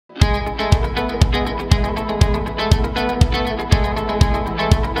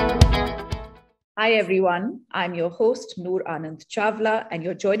Hi everyone, I'm your host Noor Anand Chawla, and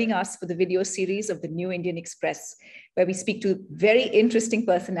you're joining us for the video series of the New Indian Express, where we speak to very interesting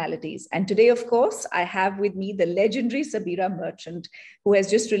personalities. And today, of course, I have with me the legendary Sabira Merchant, who has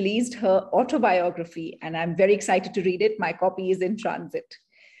just released her autobiography, and I'm very excited to read it. My copy is in transit.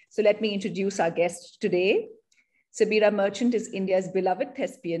 So let me introduce our guest today. Sabira Merchant is India's beloved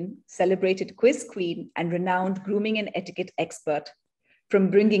thespian, celebrated quiz queen, and renowned grooming and etiquette expert. From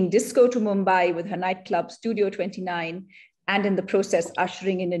bringing disco to Mumbai with her nightclub Studio 29, and in the process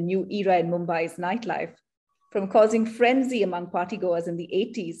ushering in a new era in Mumbai's nightlife. From causing frenzy among partygoers in the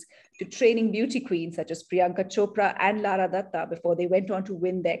 80s to training beauty queens such as Priyanka Chopra and Lara Datta before they went on to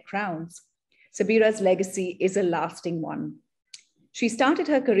win their crowns, Sabira's legacy is a lasting one. She started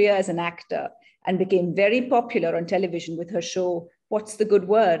her career as an actor and became very popular on television with her show, What's the Good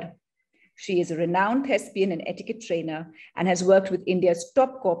Word? She is a renowned thespian and etiquette trainer and has worked with India's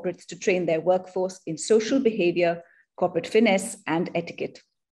top corporates to train their workforce in social behavior, corporate finesse, and etiquette.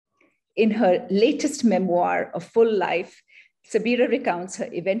 In her latest memoir, A Full Life, Sabira recounts her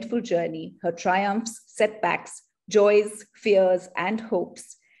eventful journey, her triumphs, setbacks, joys, fears, and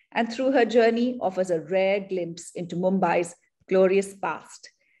hopes, and through her journey offers a rare glimpse into Mumbai's glorious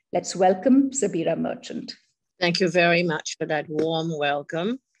past. Let's welcome Sabira Merchant. Thank you very much for that warm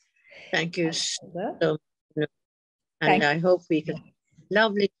welcome. Thank you so much. And I hope we can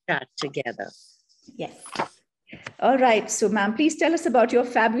lovely chat together. Yes. All right. So, ma'am, please tell us about your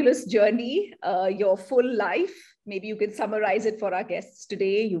fabulous journey, your full life. Maybe you can summarize it for our guests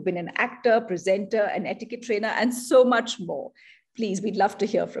today. You've been an actor, presenter, an etiquette trainer, and so much more. Please, we'd love to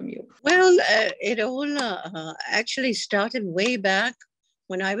hear from you. Well, it all actually started way back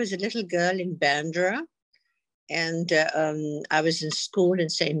when I was a little girl in Bandra. And I was in school in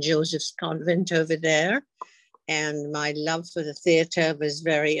St. Joseph's Convent over there. And my love for the theatre was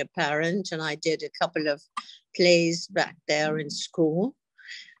very apparent. And I did a couple of plays back there in school,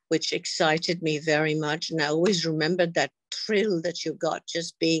 which excited me very much. And I always remembered that thrill that you got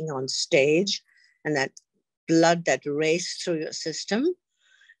just being on stage and that blood that raced through your system.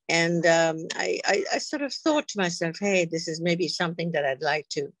 And I sort of thought to myself, hey, this is maybe something that I'd like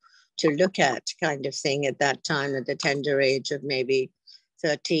to look at, kind of thing, at that time, at the tender age of maybe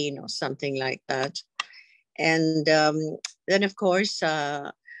 13 or something like that. And then, of course,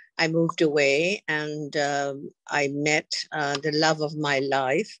 I moved away and I met the love of my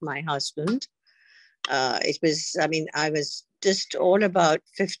life, my husband. I was just all about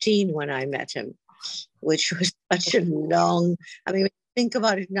 15 when I met him, which was such a long, think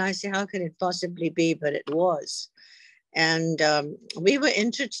about it now, I say, how can it possibly be? But it was. And we were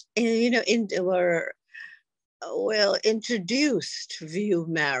introduced to view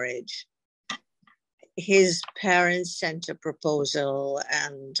marriage. His parents sent a proposal,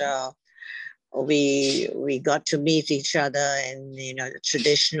 and we got to meet each other in the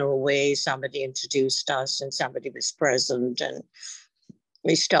traditional way. Somebody introduced us, and somebody was present, and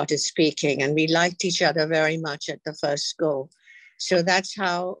we started speaking, and we liked each other very much at the first go. So that's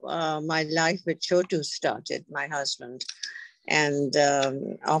how my life with Chotu started, my husband. And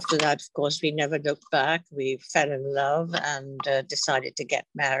after that, of course, we never looked back. We fell in love and decided to get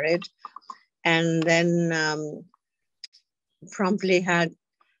married. And then promptly had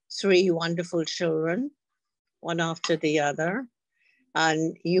 3 wonderful children, one after the other.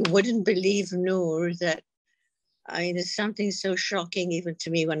 And you wouldn't believe, Noor, that it's something so shocking even to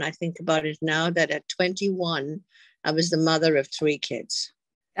me when I think about it now, that at 21, I was the mother of 3 kids.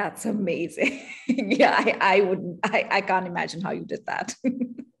 That's amazing. Yeah, I can't imagine how you did that.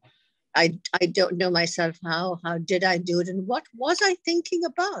 I don't know myself how did I do it, and what was I thinking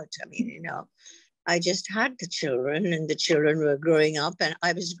about? I just had the children, and the children were growing up, and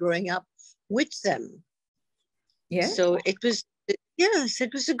I was growing up with them. Yeah. So it was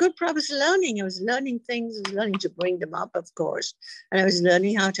a good process. I was learning. I was learning things. I was learning to bring them up, of course, and I was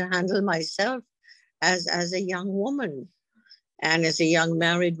learning how to handle myself as a young woman. And as a young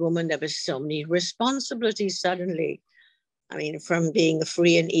married woman, there were so many responsibilities suddenly. From being a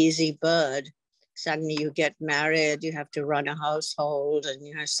free and easy bird, suddenly you get married, you have to run a household,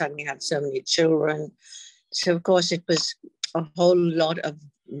 and suddenly have so many children. So, of course, it was a whole lot of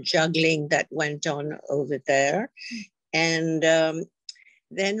juggling that went on over there. And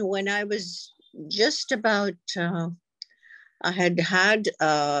then when I was just about... I had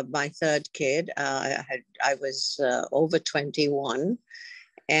my 3rd kid. I was over 21.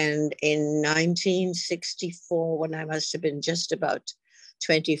 And in 1964, when I must have been just about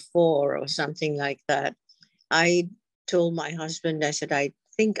 24 or something like that, I told my husband, I said, I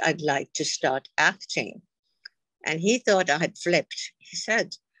think I'd like to start acting. And he thought I had flipped. He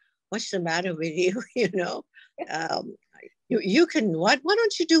said, what's the matter with you? Um, you can, why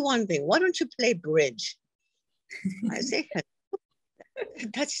don't you do one thing? Why don't you play bridge? I say,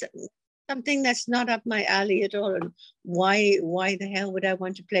 that's something that's not up my alley at all. And why the hell would I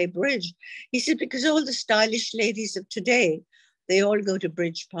want to play bridge? He said, because all the stylish ladies of today, they all go to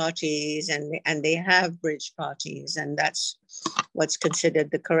bridge parties and they have bridge parties, and that's what's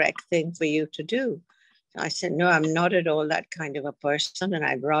considered the correct thing for you to do. I said, no, I'm not at all that kind of a person, and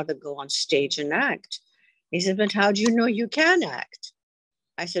I'd rather go on stage and act. He said, but how do you know you can act?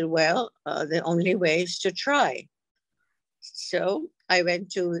 I said, well, the only way is to try. So I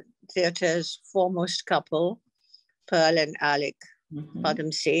went to theatre's foremost couple, Pearl and Alec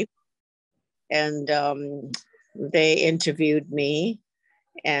Padamsee, and they interviewed me,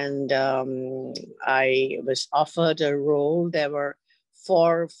 and I was offered a role. There were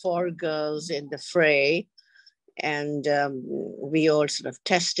four girls in the fray, and we all sort of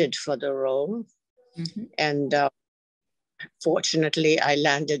tested for the role. And fortunately, I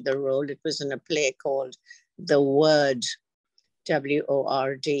landed the role. It was in a play called The Word,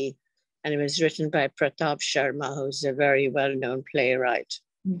 W-O-R-D, and it was written by Pratap Sharma, who's a very well-known playwright.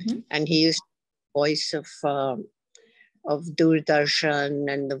 And he used the voice of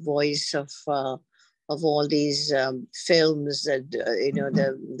Doordarshan and the voice of all these films that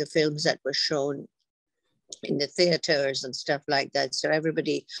the films that were shown in the theaters and stuff like that. So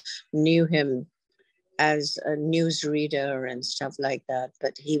everybody knew him as a newsreader and stuff like that.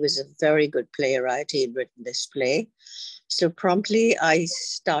 But he was a very good playwright. He had written this play. So promptly I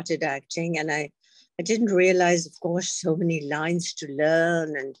started acting, and I didn't realize, of course, so many lines to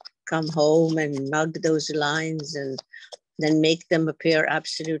learn and come home and mug those lines and then make them appear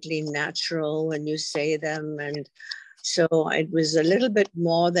absolutely natural when you say them. And so it was a little bit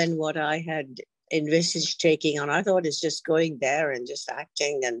more than what I had envisaged taking on. I thought it's just going there and just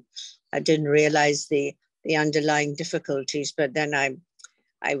acting, and I didn't realize the underlying difficulties. But then I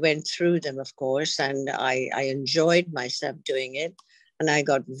went through them, of course, and I enjoyed myself doing it. And I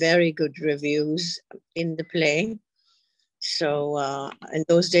got very good reviews in the play. So in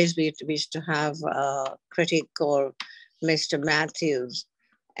those days, we used to have a critic called Mr. Matthews,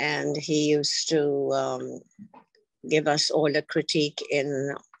 and he used to give us all a critique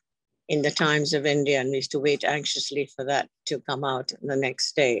in the Times of India, and we used to wait anxiously for that to come out the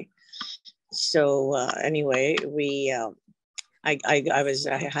next day. So anyway, I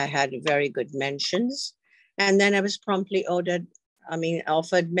had very good mentions, and then I was promptly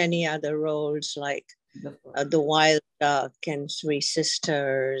offered many other roles like The Wild Duck and Three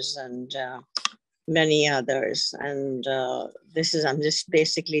Sisters and many others. And I'm just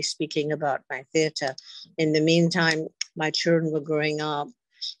basically speaking about my theatre. In the meantime, my children were growing up,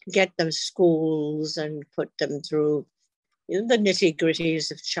 get them schools and put them through the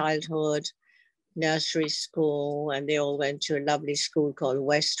nitty-gritties of childhood, nursery school, and they all went to a lovely school called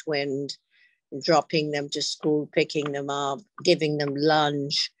West Wind, dropping them to school, picking them up, giving them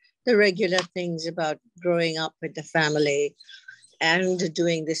lunch, the regular things about growing up with the family, and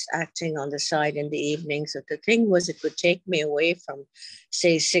doing this acting on the side in the evening. So the thing was, it would take me away from,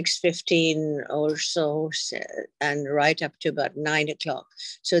 say, 6:15 or so, and right up to about 9 o'clock.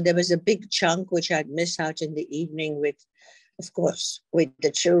 So there was a big chunk which I'd miss out in the evening with, of course, with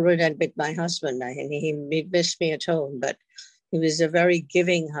the children and with my husband. And he missed me at home, but he was a very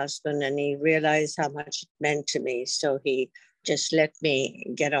giving husband, and he realized how much it meant to me. So he just let me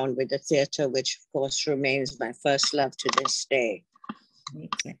get on with the theatre, which of course remains my first love to this day.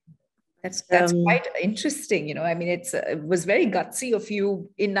 That's quite interesting. I mean, it was very gutsy of you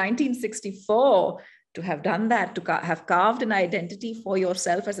in 1964 to have done that, to have carved an identity for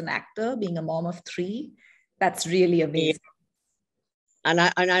yourself as an actor, being a mom of 3. That's really amazing.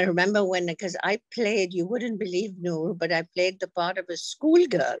 Yeah. And I remember because I played, you wouldn't believe, Noor, but I played the part of a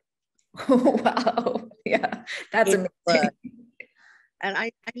schoolgirl. Oh, wow. Yeah, that's amazing. And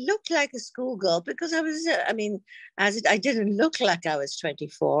I looked like a schoolgirl because I was, I didn't look like I was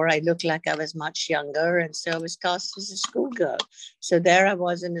 24. I looked like I was much younger. And so I was cast as a schoolgirl. So there I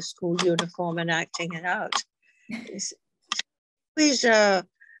was in a school uniform and acting it out. It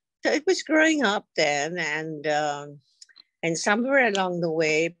was growing up then. And somewhere along the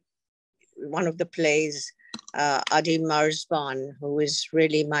way, one of the plays, Adi Marzban, who is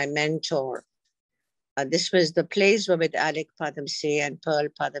really my mentor, the plays were with Alec Padamsee and Pearl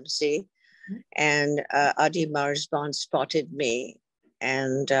Padamsee, and Adi Marzban spotted me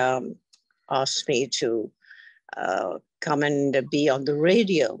and asked me to come and be on the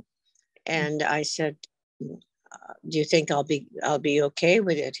radio. And I said, do you think I'll be okay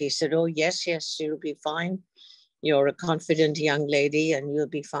with it? He said, oh, yes, you'll be fine. you're a confident young lady and you'll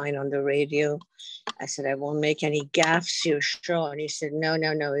be fine on the radio. I said, I won't make any gaffes, you're sure? And he said, no,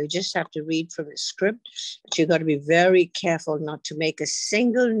 no, no. You just have to read from the script. But you got to be very careful not to make a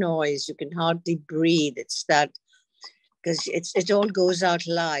single noise. You can hardly breathe. It's that, because it all goes out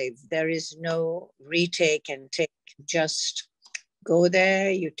live. There is no retake and take. Just go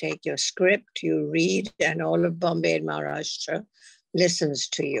there, you take your script, you read, and all of Bombay and Maharashtra listens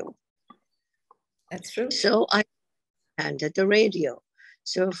to you. That's true. So I handed the radio.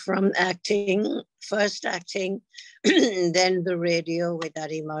 So from acting, first acting, then the radio with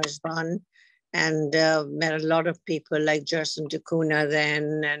Adi Marzban, and met a lot of people like Jerson Takuna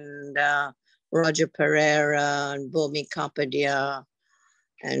then, and Roger Pereira and Bomi Kapadia,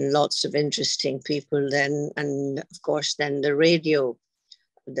 and lots of interesting people then. And of course, then the radio,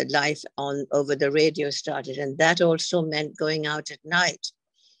 the life on over the radio started. And that also meant going out at night,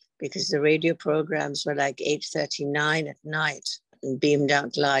 because the radio programs were like 8:39 at night and beamed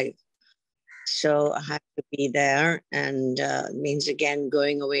out live. So I had to be there, and it means again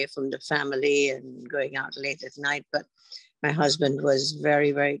going away from the family and going out late at night. But my husband was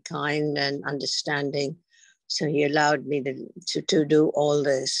very, very kind and understanding. So he allowed me to do all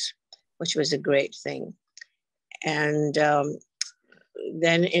this, which was a great thing. And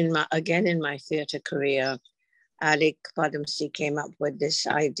then in my theater career, Alec Padamsee came up with this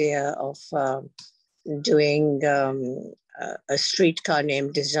idea of doing a streetcar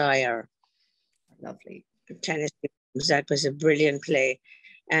named Desire. Lovely. Tennessee. That was a brilliant play.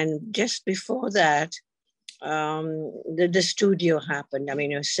 And just before that, the studio happened. I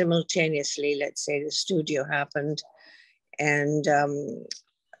mean, simultaneously, let's say, the studio happened. And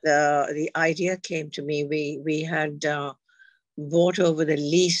the idea came to me. We had bought over the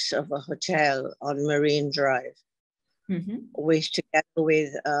lease of a hotel on Marine Drive, which together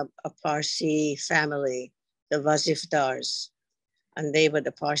with a Parsi family, the Wazifdars, and they were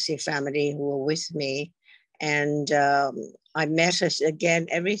the Parsi family who were with me. And I met us again.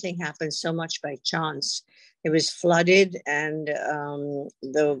 Everything happened so much by chance. It was flooded, and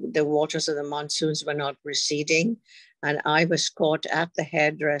the waters of the monsoons were not receding. And I was caught at the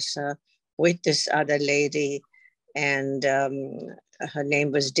hairdresser with this other lady, and her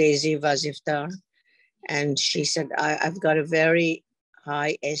name was Daisy Wazifdar. And she said, I've got a very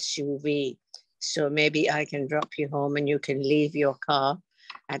high SUV, so maybe I can drop you home and you can leave your car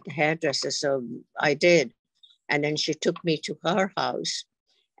at the hairdresser. So I did. And then she took me to her house,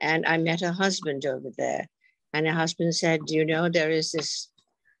 and I met her husband over there. And her husband said, there is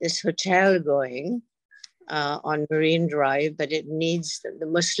this hotel going on Marine Drive, but it needs the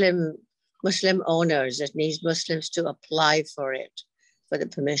Muslim owners. It needs Muslims to apply for it, for the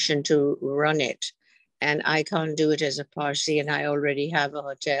permission to run it. And I can't do it as a Parsi, and I already have a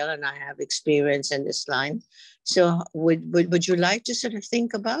hotel and I have experience in this line. So would you like to sort of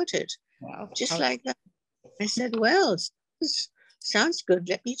think about it? Wow. Just like that. I said, well, sounds good.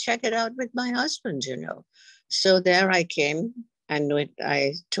 Let me check it out with my husband, So there I came, and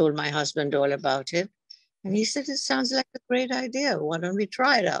I told my husband all about it. And he said, it sounds like a great idea. Why don't we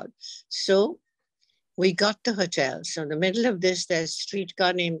try it out? So we got the hotel. So in the middle of this, there's a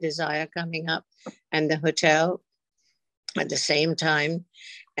streetcar named Desire coming up, and the hotel at the same time.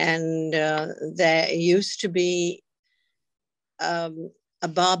 And there used to be a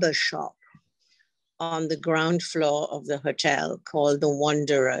barber shop on the ground floor of the hotel called the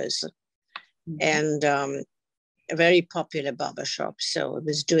Wanderers, and a very popular barber shop. So it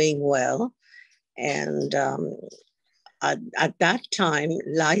was doing well. And at that time,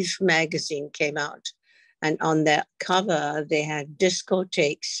 Life magazine came out, and on their cover, they had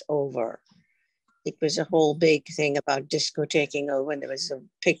discotheques over. It was a whole big thing about disco taking over, and there was a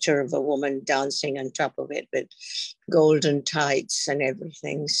picture of a woman dancing on top of it with golden tights and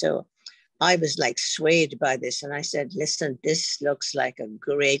everything. So I was like swayed by this, and I said, listen, this looks like a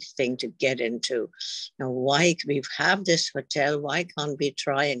great thing to get into. Now, why we have this hotel, why can't we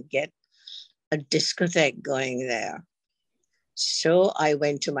try and get a discotheque going there? So I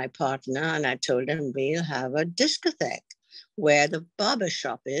went to my partner and I told him, we'll have a discotheque where the barber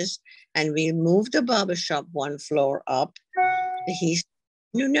shop is, and we'll move the barber shop one floor up. He said,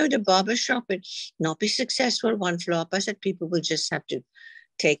 the barber shop would not be successful one floor up. I said, people will just have to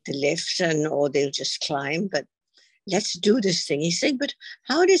take the lifts or they'll just climb, but let's do this thing. He said, but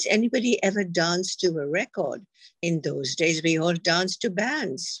how does anybody ever dance to a record? In those days, we all danced to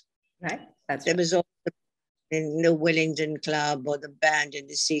bands. Right. There was all in the Wellington Club or the band in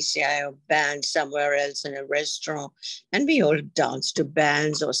the CCI or band somewhere else in a restaurant. And we all danced to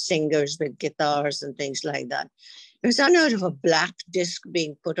bands or singers with guitars and things like that. It was unheard of a black disc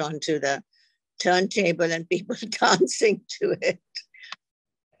being put onto the turntable and people dancing to it.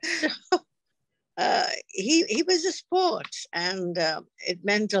 So he was a sport, and it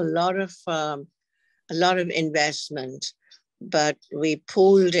meant a lot of investment. But we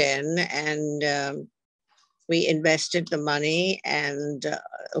pooled in, and we invested the money, and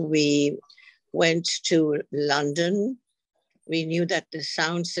we went to London. We knew that the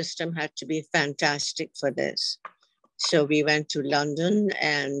sound system had to be fantastic for this. So we went to London,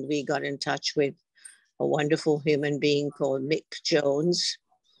 and we got in touch with a wonderful human being called Mick Jones.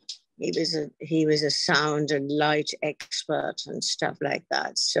 He was a sound and light expert and stuff like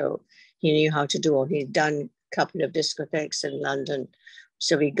that. So he knew how to do all. He'd done a couple of discotheques in London.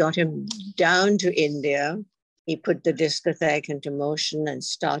 So we got him down to India. He put the discotheque into motion and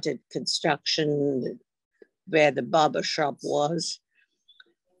started construction where the barber shop was.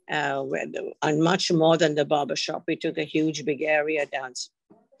 And much more than the barber shop, we took a huge big area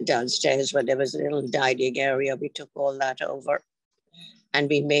downstairs where there was a little dining area. We took all that over, and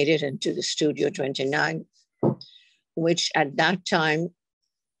we made it into the Studio 29, which at that time,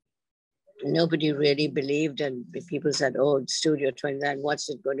 nobody really believed. And people said, oh, Studio 29, what's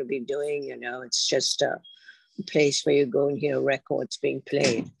it going to be doing? You know, it's just a place where you go and hear records being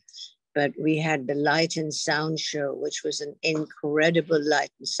played. But we had the light and sound show, which was an incredible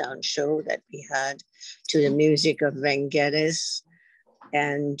light and sound show that we had to the music of Vangelis.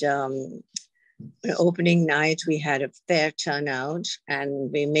 And opening night, we had a fair turnout, and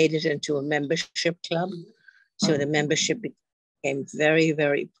we made it into a membership club. So the membership became very,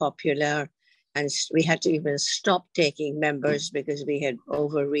 very popular. And we had to even stop taking members because we had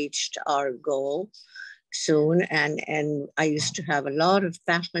overreached our goal soon. And I used to have a lot of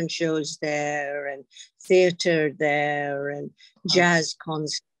fashion shows there, and theater there, and jazz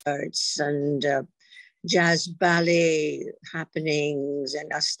concerts, and jazz ballet happenings,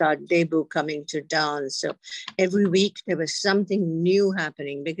 and Astad Debu coming to dance. So every week there was something new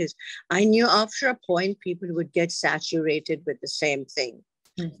happening, because I knew after a point people would get saturated with the same thing.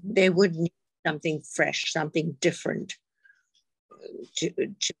 Mm-hmm. They would need something fresh, something different to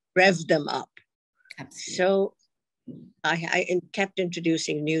rev them up. Absolutely. So I kept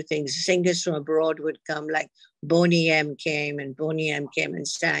introducing new things. Singers from abroad would come, like Boney M came and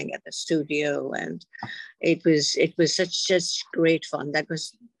sang at the studio, and it was such great fun. That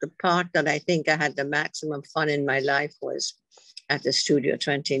was the part that I think I had the maximum fun in my life, was at the Studio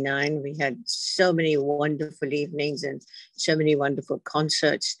 29. We had so many wonderful evenings and so many wonderful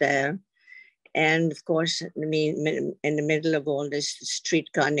concerts there. And of course, I mean, in the middle of all this,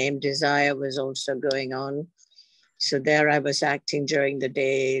 Streetcar Named Desire was also going on. So there I was acting during the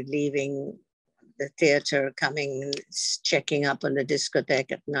day, leaving the theater, coming, checking up on the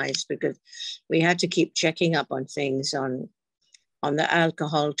discotheque at night, because we had to keep checking up on things, on the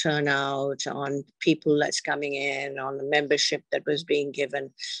alcohol turnout, on people that's coming in, on the membership that was being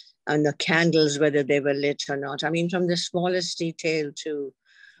given, on the candles, whether they were lit or not. I mean, from the smallest detail to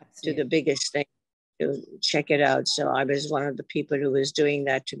the biggest thing, to check it out. So I was one of the people who was doing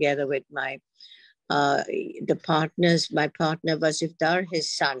that together with my partners. My partner was Iftar,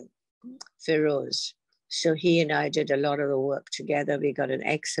 his son, Feroz. So he and I did a lot of the work together. We got an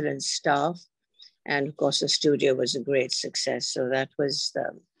excellent staff. And of course, the studio was a great success. So that was the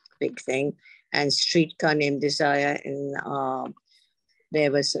big thing. And Streetcar Named Desire,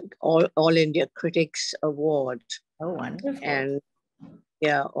 there was All India Critics Award. Oh, wonderful. And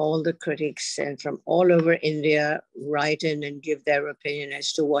yeah, all the critics and from all over India write in and give their opinion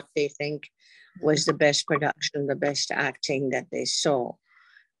as to what they think was the best production, the best acting that they saw.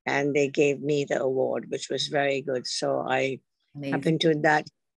 And they gave me the award, which was very good. So I happened to, in that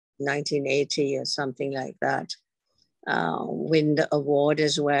 1980 or something like that, win the award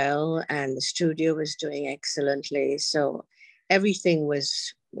as well. And the studio was doing excellently. So everything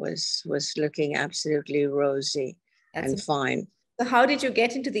was looking absolutely rosy and fine. So how did you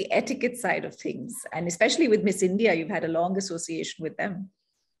get into the etiquette side of things? And especially with Miss India, you've had a long association with them.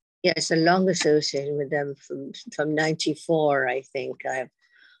 Yes, a long association with them from 94, I think,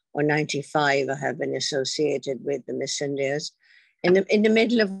 or 95, I have been associated with the Miss Indias. In the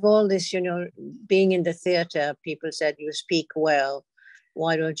middle of all this, you know, being in the theater, people said, you speak well.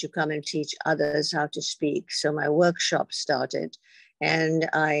 Why don't you come and teach others how to speak? So my workshop started. And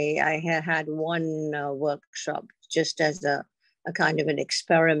I had one workshop just as a kind of an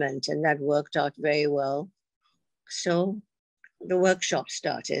experiment, and that worked out very well. So the workshop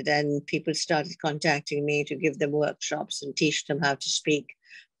started, and people started contacting me to give them workshops and teach them how to speak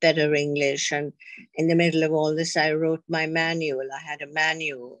better English. And in the middle of all this, I wrote my manual. I had a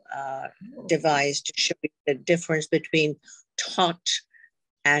manual devised to show you the difference between taught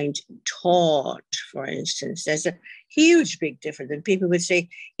and taught, for instance. There's a huge big difference. And people would say,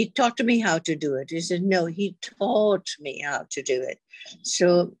 he taught me how to do it. He said, no, he taught me how to do it.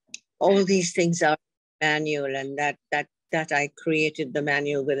 So all these things are manual, and that I created the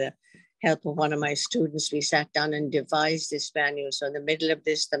manual with the help of one of my students. We sat down and devised this manual. So in the middle of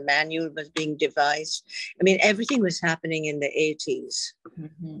this, the manual was being devised. I mean, everything was happening in the 80s.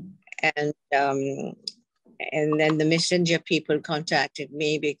 Mm-hmm. And then the Miss India people contacted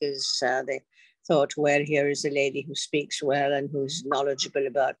me because they thought, well, here is a lady who speaks well and who's knowledgeable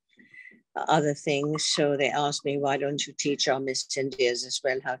about other things. So they asked me, why don't you teach our Miss Indias as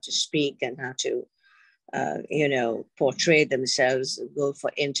well how to speak and how to, portray themselves, go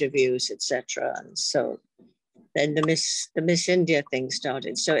for interviews, etc. And so then the Miss India thing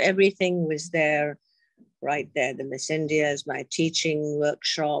started. So everything was there, right there. The Miss Indias, my teaching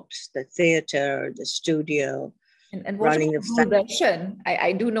workshops, the theater, the studio, and running the Doordarshan.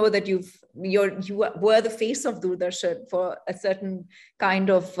 I do know that you were the face of Doordarshan for a certain kind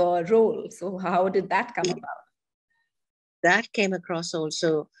of role. So how did that come about? That came across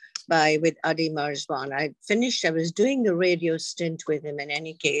also with Adi Marzwan. I was doing the radio stint with him in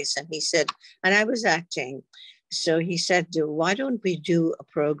any case, and he said, and I was acting. So he said, why don't we do a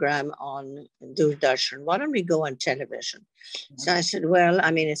program on Doordarshan? Why don't we go on television? Yeah. So I said, well,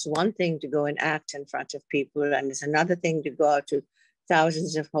 I mean, it's one thing to go and act in front of people, and it's another thing to go out to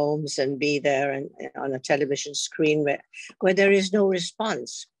thousands of homes and be there and on a television screen where there is no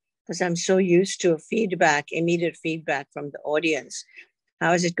response. Because I'm so used to immediate feedback from the audience.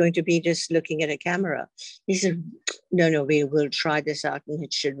 How is it going to be just looking at a camera? He said, no, we will try this out and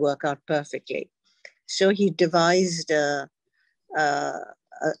it should work out perfectly. So he devised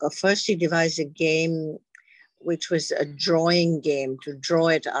first he devised a game, which was a drawing game, to draw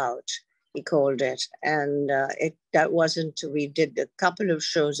it out, he called it. And we did a couple of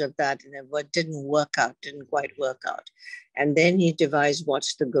shows of that, and it didn't quite work out. And then he devised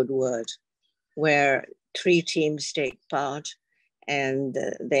What's the Good Word, where 3 teams take part, and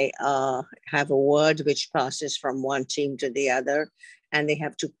they have a word which passes from one team to the other, and they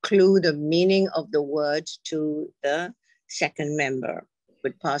have to clue the meaning of the word to the second member.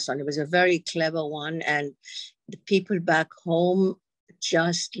 Would pass on. It was a very clever one, and the people back home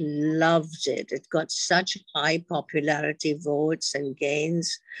just loved it. It got such high popularity, votes and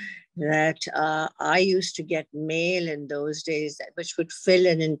gains, that I used to get mail in those days which would fill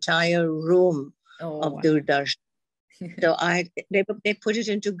an entire room of Doordarshan. So they put it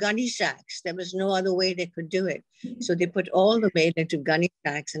into gunny sacks. There was no other way they could do it. So they put all the mail into gunny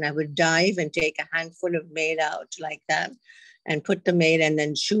sacks, and I would dive and take a handful of mail out like that and put the mail and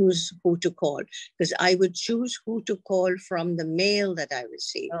then choose who to call, because I would choose who to call from the mail that I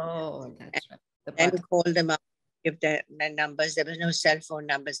received. Oh, that's right. And call them up, give their numbers. There was no cell phone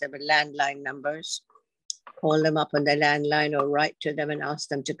numbers. There were landline numbers. Call them up on their landline or write to them and ask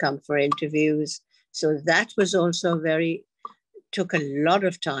them to come for interviews. So that was also took a lot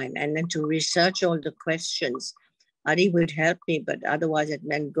of time. And then to research all the questions, Adi would help me, but otherwise it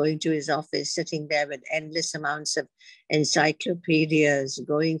meant going to his office, sitting there with endless amounts of encyclopedias,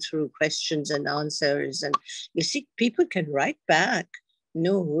 going through questions and answers. And you see, people can write back,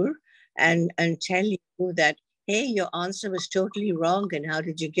 Noor, and tell you that, hey, your answer was totally wrong, and how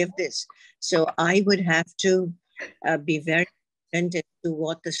did you give this? So I would have to be very attentive to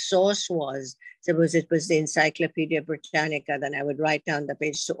what the source was. Suppose it was the Encyclopedia Britannica, then I would write down the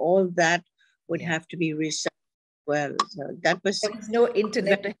page. So all that would have to be researched. Well, so there was no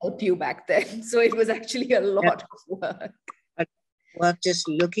internet to help you back then. So it was actually a lot of work. Just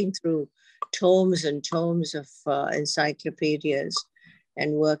looking through tomes and tomes of encyclopedias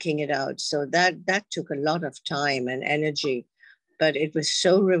and working it out. So that took a lot of time and energy, but it was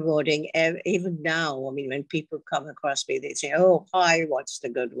so rewarding. Even now, I mean, when people come across me, they say, oh, hi, what's the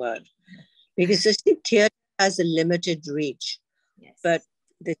good word? Because the theater has a limited reach. Yes. But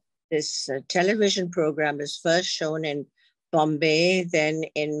this television program was first shown in Bombay, then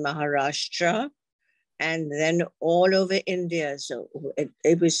in Maharashtra, and then all over India. So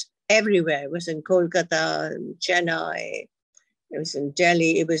it was everywhere. It was in Kolkata, Chennai, it was in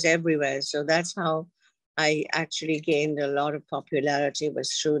Delhi, it was everywhere. So that's how I actually gained a lot of popularity,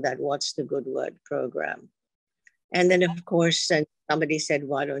 was through that What's the Good Word program. And then, of course, somebody said,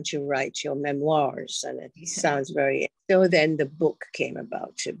 why don't you write your memoirs? And it sounds very... So then the book came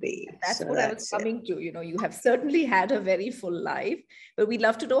about to be. That's what I was coming to. You know, you have certainly had a very full life, but we'd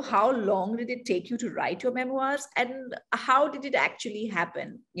love to know, how long did it take you to write your memoirs, and how did it actually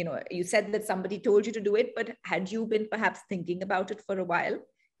happen? You know, you said that somebody told you to do it, but had you been perhaps thinking about it for a while?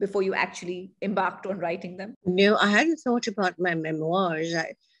 before you actually embarked on writing them? No, I hadn't thought about my memoirs.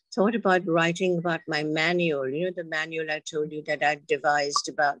 I thought about writing about my manual, the manual I told you that I devised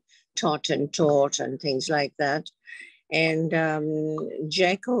about taught and taught and things like that. And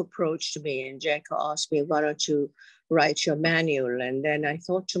Jacko approached me and Jacko asked me, why don't you write your manual? And then I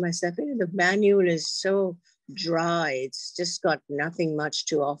thought to myself, the manual is so dry. It's just got nothing much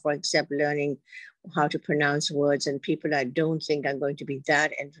to offer except learning how to pronounce words, and people I don't think are going to be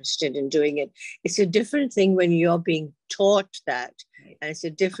that interested in doing it. It's a different thing when you're being taught that, and it's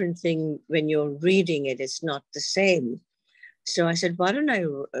a different thing when you're reading it. It's not the same. So I said, why don't I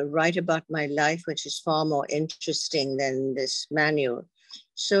write about my life, which is far more interesting than this manual?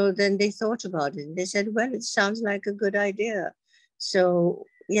 So then they thought about it and they said, well, it sounds like a good idea. So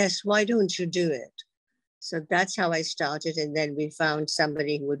yes, why don't you do it? So that's how I started. And then we found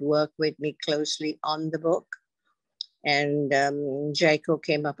somebody who would work with me closely on the book. And Jaco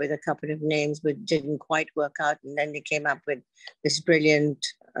came up with a couple of names, but didn't quite work out. And then they came up with this brilliant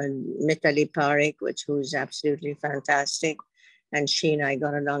Mithali Parekh, who's absolutely fantastic. And she and I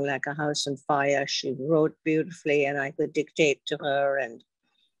got along like a house on fire. She wrote beautifully and I could dictate to her and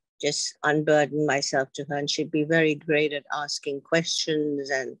just unburden myself to her. And she'd be very great at asking questions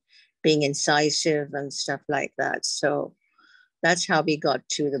and being incisive and stuff like that. So that's how we got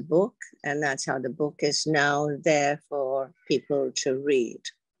to the book. And that's how the book is now there for people to read.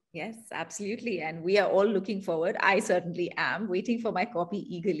 Yes, absolutely. And we are all looking forward. I certainly am waiting for my copy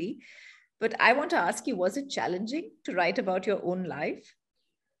eagerly. But I want to ask you, was it challenging to write about your own life?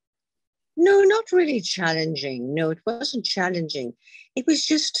 No, not really challenging. No, it wasn't challenging. It was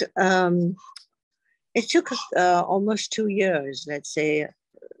just, it took almost 2 years, let's say, a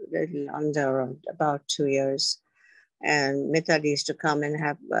little under about 2 years. And Mithali used to come and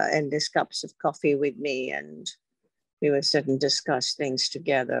have endless cups of coffee with me, and we would sit and discuss things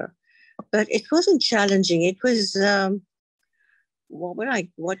together. But it wasn't challenging. It was,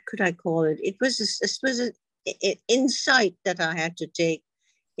 what could I call it? It was an insight that I had to take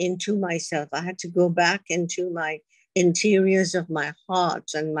into myself. I had to go back into my interiors of my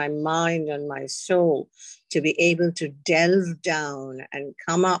heart and my mind and my soul to be able to delve down and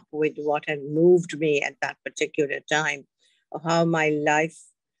come up with what had moved me at that particular time, or how my life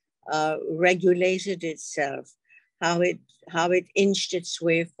regulated itself, how it inched its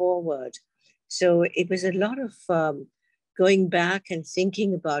way forward. So it was a lot of going back and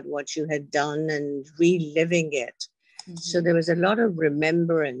thinking about what you had done and reliving it. Mm-hmm. So there was a lot of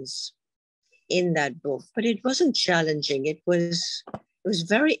remembrance in that book, but it wasn't challenging. It was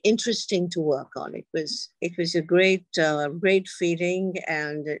very interesting to work on. It was a great feeling,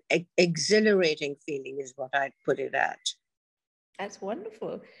 and exhilarating feeling is what I'd put it at. That's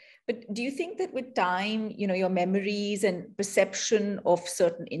wonderful. But do you think that with time, your memories and perception of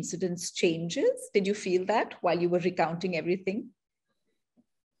certain incidents changes? Did you feel that while you were recounting everything?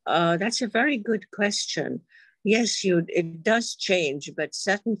 That's a very good question. Yes, it does change, but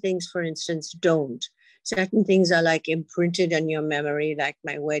certain things, for instance, don't. Certain things are like imprinted in your memory, like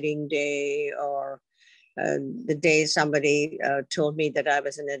my wedding day, or the day somebody told me that I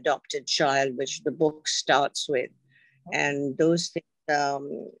was an adopted child, which the book starts with. And those things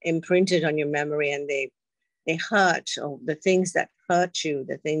imprinted on your memory, and they hurt. Or the things that hurt you,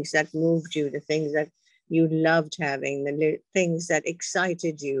 the things that moved you, the things that you loved having, the things that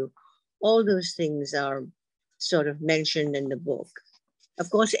excited you, all those things are sort of mentioned in the book.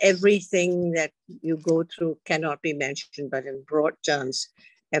 Of course, everything that you go through cannot be mentioned, but in broad terms,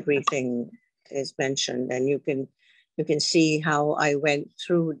 everything is mentioned, and you can see how I went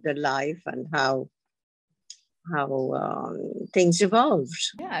through the life and how things evolved.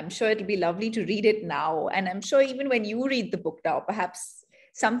 Yeah, I'm sure it'll be lovely to read it now. And I'm sure even when you read the book now, perhaps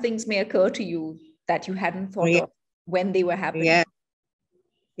some things may occur to you that you hadn't thought of when they were happening. Yeah.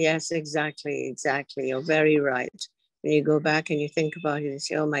 Yes, exactly. You're very right. When you go back and you think about it and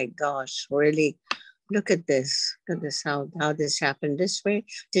say, oh my gosh, really, look at this, how this happened this way.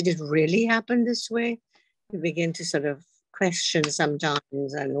 Did it really happen this way? You begin to sort of question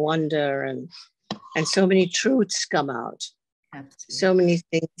sometimes and wonder, and so many truths come out. Absolutely. So many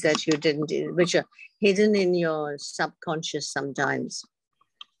things that you didn't do, which are hidden in your subconscious sometimes,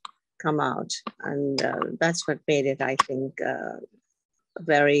 come out. And that's what made it, I think,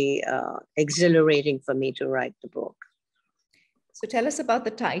 very exhilarating for me to write the book. So tell us about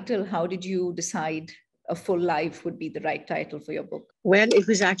the title. How did you decide A Full Life would be the right title for your book? Well, it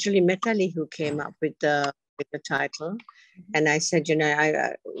was actually Mithali who came up with the title. Mm-hmm. And I said,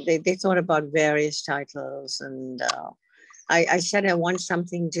 they thought about various titles. And I said, I want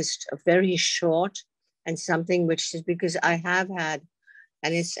something just very short, and something which is, because I have had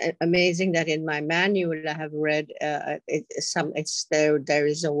And it's amazing that in my manual I have read there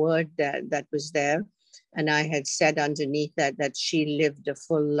is a word that was there, and I had said underneath that she lived a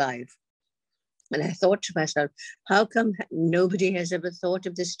full life. And I thought to myself, how come nobody has ever thought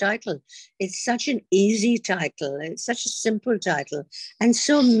of this title? It's such an easy title. It's such a simple title. And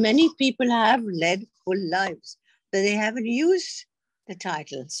so many people have led full lives that they haven't used the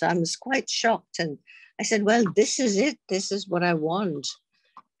title. So I was quite shocked. And I said, well, this is it. This is what I want,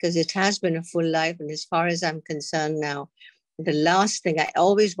 because it has been a full life. And as far as I'm concerned now, the last thing, I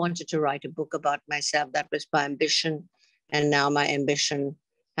always wanted to write a book about myself. That was my ambition. And now my ambition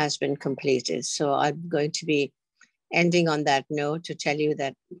has been completed. So I'm going to be ending on that note to tell you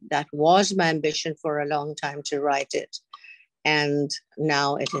that that was my ambition for a long time, to write it. And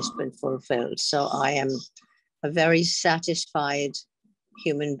now it has been fulfilled. So I am a very satisfied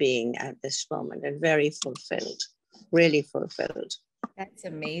human being at this moment, and very fulfilled, really fulfilled. That's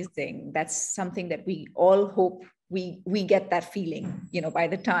amazing. That's something that we all hope we get that feeling, by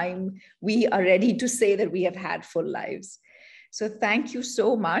the time we are ready to say that we have had full lives. So thank you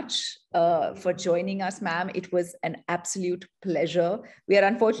so much for joining us, ma'am. It was an absolute pleasure. We are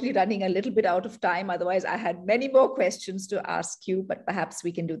unfortunately running a little bit out of time. Otherwise, I had many more questions to ask you, but perhaps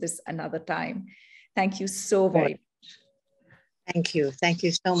we can do this another time. Thank you so very much. Thank you. Thank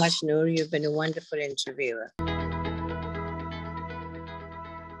you so much, Noor. You've been a wonderful interviewer.